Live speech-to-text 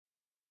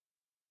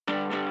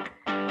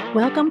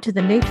Welcome to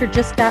the Nature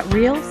Just Got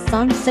Real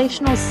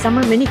Sunsational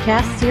Summer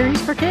Minicast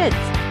series for kids.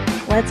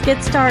 Let's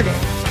get started.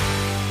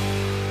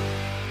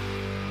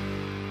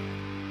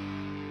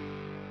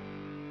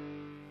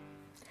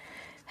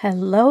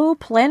 Hello,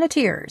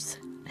 Planeteers.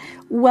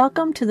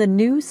 Welcome to the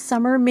new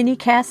Summer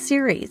Minicast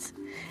series.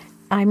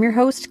 I'm your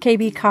host,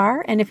 KB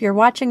Carr, and if you're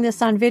watching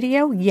this on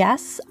video,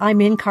 yes, I'm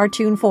in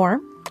cartoon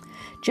form.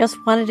 Just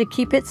wanted to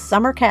keep it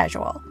summer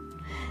casual.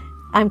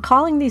 I'm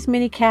calling these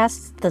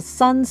minicasts the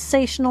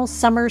Sunsational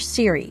Summer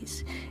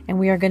Series, and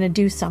we are going to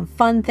do some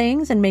fun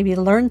things and maybe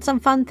learn some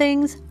fun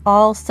things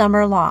all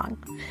summer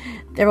long.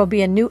 There will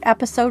be a new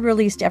episode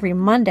released every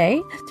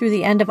Monday through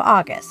the end of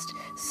August,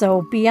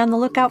 so be on the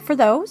lookout for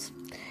those.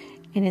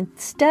 And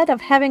instead of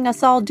having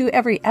us all do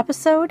every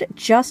episode,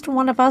 just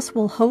one of us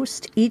will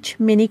host each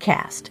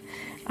minicast.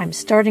 I'm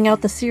starting out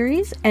the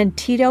series, and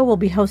Tito will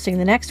be hosting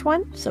the next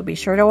one, so be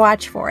sure to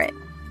watch for it.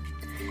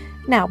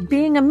 Now,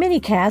 being a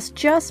minicast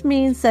just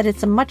means that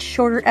it's a much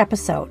shorter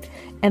episode,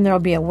 and there will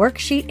be a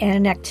worksheet and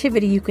an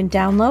activity you can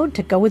download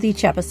to go with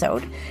each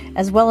episode,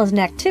 as well as an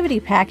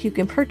activity pack you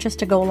can purchase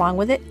to go along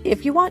with it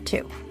if you want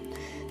to.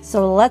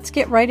 So let's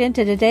get right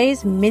into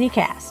today's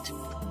minicast.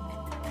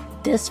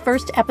 This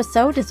first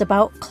episode is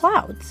about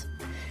clouds.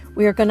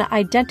 We are going to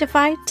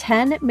identify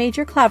 10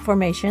 major cloud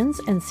formations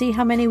and see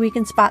how many we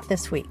can spot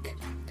this week.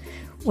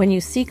 When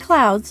you see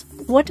clouds,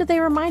 what do they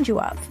remind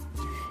you of?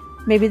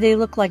 Maybe they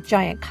look like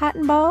giant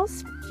cotton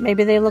balls.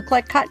 Maybe they look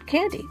like cotton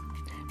candy.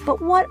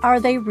 But what are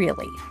they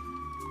really?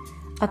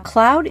 A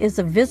cloud is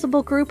a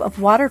visible group of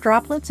water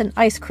droplets and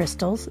ice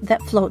crystals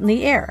that float in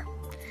the air.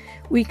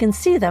 We can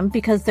see them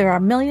because there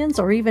are millions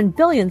or even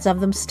billions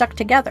of them stuck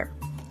together.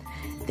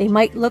 They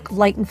might look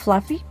light and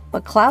fluffy,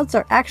 but clouds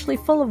are actually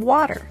full of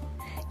water.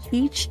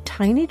 Each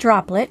tiny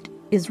droplet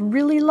is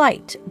really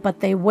light, but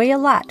they weigh a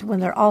lot when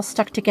they're all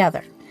stuck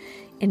together.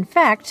 In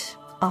fact,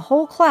 a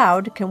whole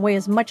cloud can weigh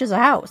as much as a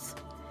house.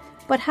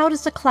 But how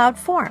does a cloud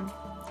form?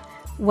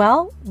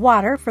 Well,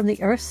 water from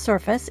the Earth's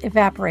surface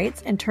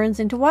evaporates and turns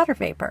into water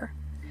vapor.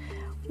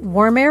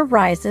 Warm air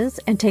rises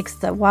and takes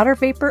the water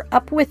vapor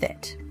up with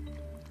it.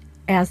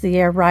 As the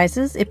air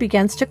rises, it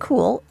begins to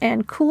cool,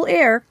 and cool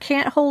air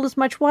can't hold as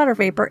much water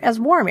vapor as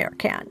warm air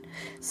can.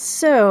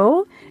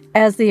 So,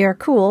 as the air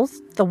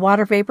cools, the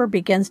water vapor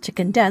begins to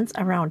condense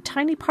around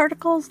tiny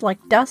particles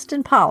like dust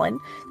and pollen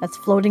that's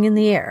floating in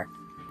the air.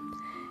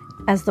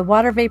 As the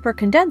water vapor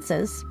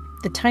condenses,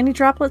 the tiny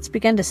droplets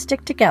begin to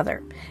stick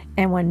together,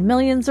 and when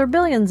millions or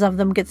billions of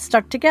them get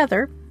stuck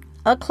together,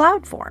 a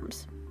cloud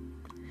forms.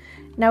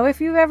 Now,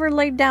 if you've ever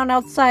laid down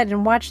outside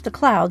and watched the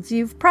clouds,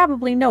 you've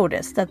probably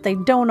noticed that they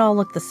don't all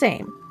look the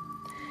same.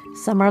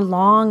 Some are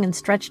long and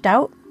stretched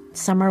out,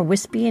 some are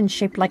wispy and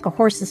shaped like a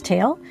horse's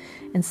tail,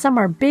 and some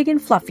are big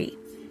and fluffy.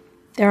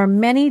 There are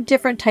many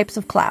different types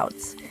of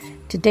clouds.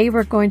 Today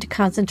we're going to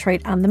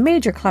concentrate on the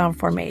major cloud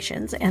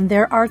formations, and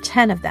there are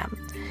 10 of them.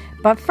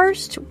 But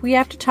first, we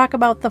have to talk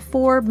about the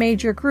 4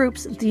 major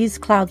groups these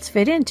clouds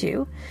fit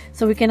into,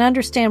 so we can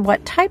understand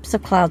what types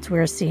of clouds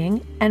we're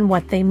seeing and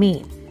what they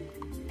mean.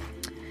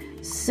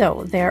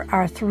 So, there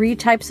are 3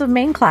 types of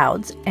main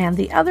clouds, and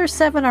the other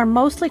 7 are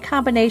mostly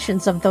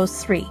combinations of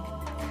those 3.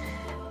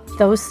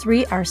 Those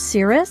 3 are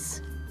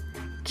cirrus,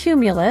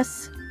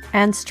 cumulus,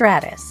 and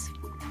stratus.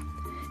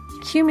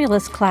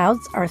 Cumulus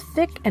clouds are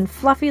thick and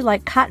fluffy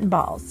like cotton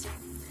balls.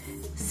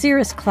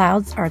 Cirrus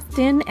clouds are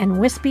thin and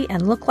wispy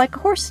and look like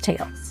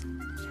horsetails.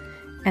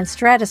 And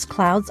stratus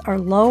clouds are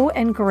low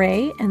and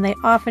gray, and they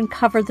often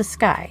cover the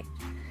sky.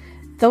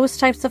 Those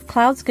types of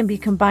clouds can be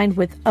combined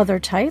with other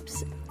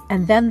types,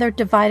 and then they're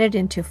divided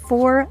into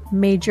 4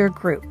 major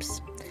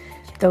groups.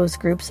 Those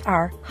groups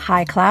are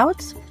high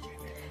clouds,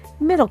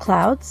 middle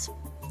clouds,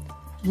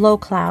 low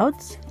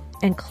clouds,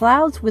 and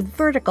clouds with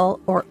vertical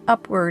or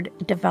upward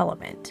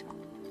development.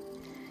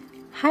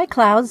 High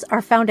clouds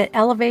are found at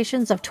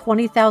elevations of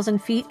 20,000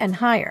 feet and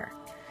higher.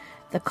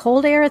 The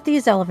cold air at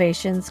these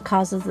elevations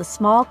causes the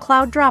small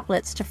cloud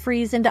droplets to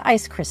freeze into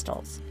ice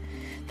crystals.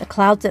 The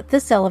clouds at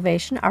this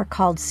elevation are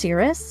called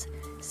cirrus,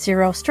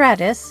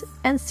 cirrostratus,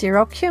 and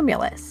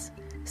cirrocumulus.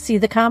 See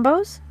the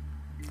combos?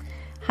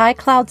 High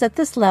clouds at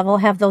this level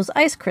have those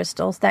ice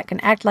crystals that can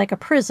act like a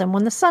prism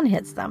when the sun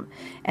hits them,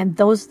 and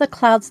those are the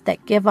clouds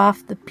that give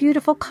off the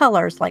beautiful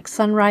colors like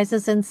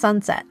sunrises and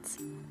sunsets.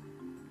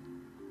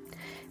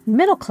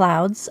 Middle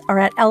clouds are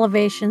at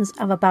elevations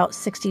of about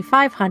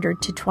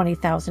 6,500 to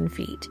 20,000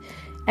 feet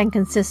and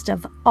consist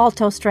of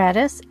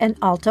altostratus and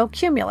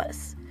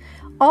altocumulus.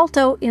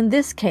 Alto in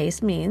this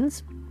case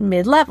means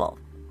mid-level.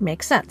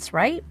 Makes sense,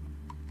 right?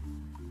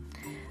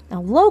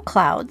 Now, low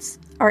clouds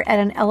are at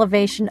an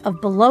elevation of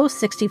below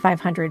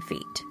 6,500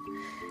 feet.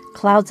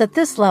 Clouds at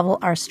this level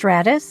are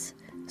stratus,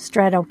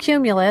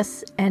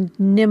 stratocumulus, and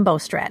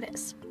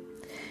nimbostratus.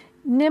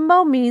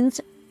 Nimbo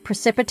means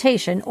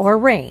precipitation or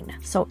rain.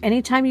 So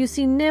anytime you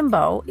see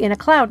nimbo in a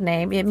cloud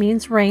name, it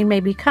means rain may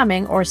be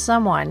coming or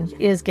someone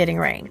is getting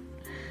rain.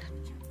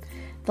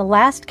 The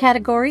last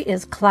category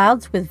is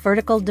clouds with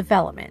vertical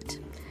development.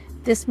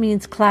 This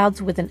means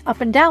clouds with an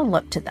up and down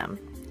look to them.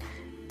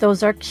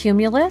 Those are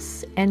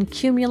cumulus and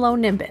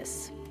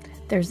cumulonimbus.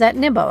 There's that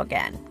nimbo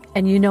again,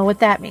 and you know what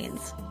that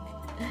means.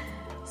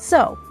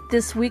 So,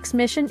 this week's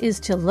mission is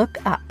to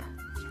look up.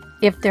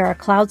 If there are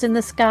clouds in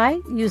the sky,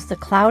 use the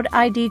Cloud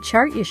ID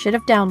chart you should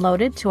have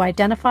downloaded to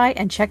identify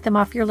and check them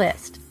off your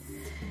list.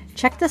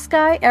 Check the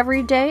sky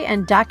every day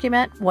and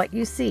document what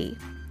you see.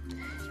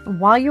 And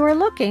while you are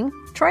looking,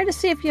 try to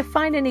see if you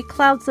find any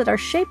clouds that are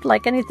shaped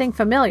like anything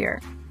familiar.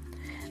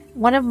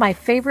 One of my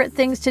favorite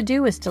things to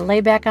do is to lay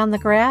back on the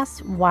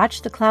grass,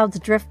 watch the clouds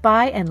drift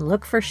by, and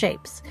look for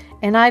shapes.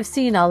 And I've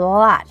seen a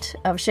lot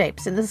of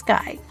shapes in the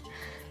sky.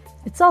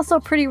 It's also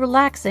pretty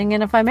relaxing,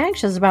 and if I'm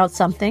anxious about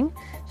something,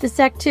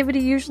 this activity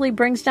usually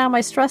brings down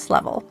my stress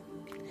level.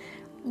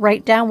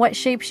 Write down what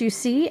shapes you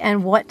see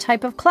and what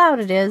type of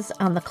cloud it is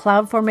on the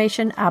cloud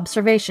formation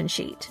observation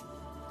sheet.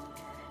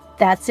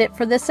 That's it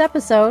for this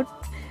episode.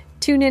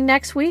 Tune in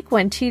next week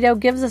when Tito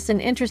gives us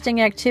an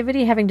interesting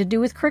activity having to do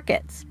with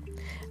crickets.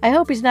 I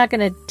hope he's not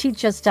going to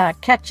teach us to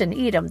catch and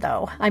eat them,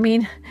 though. I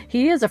mean,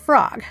 he is a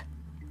frog.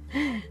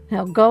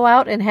 Now go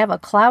out and have a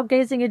cloud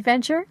gazing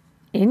adventure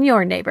in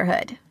your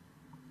neighborhood.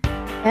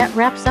 That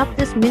wraps up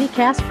this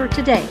Minicast for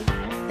today.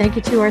 Thank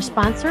you to our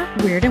sponsor,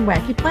 Weird and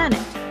Wacky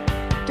Planet.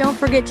 Don't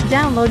forget to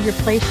download your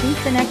play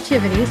sheets and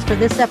activities for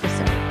this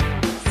episode.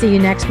 See you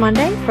next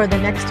Monday for the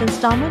next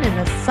installment in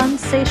the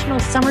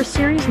Sunsational Summer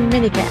Series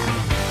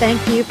Minicast.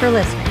 Thank you for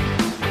listening.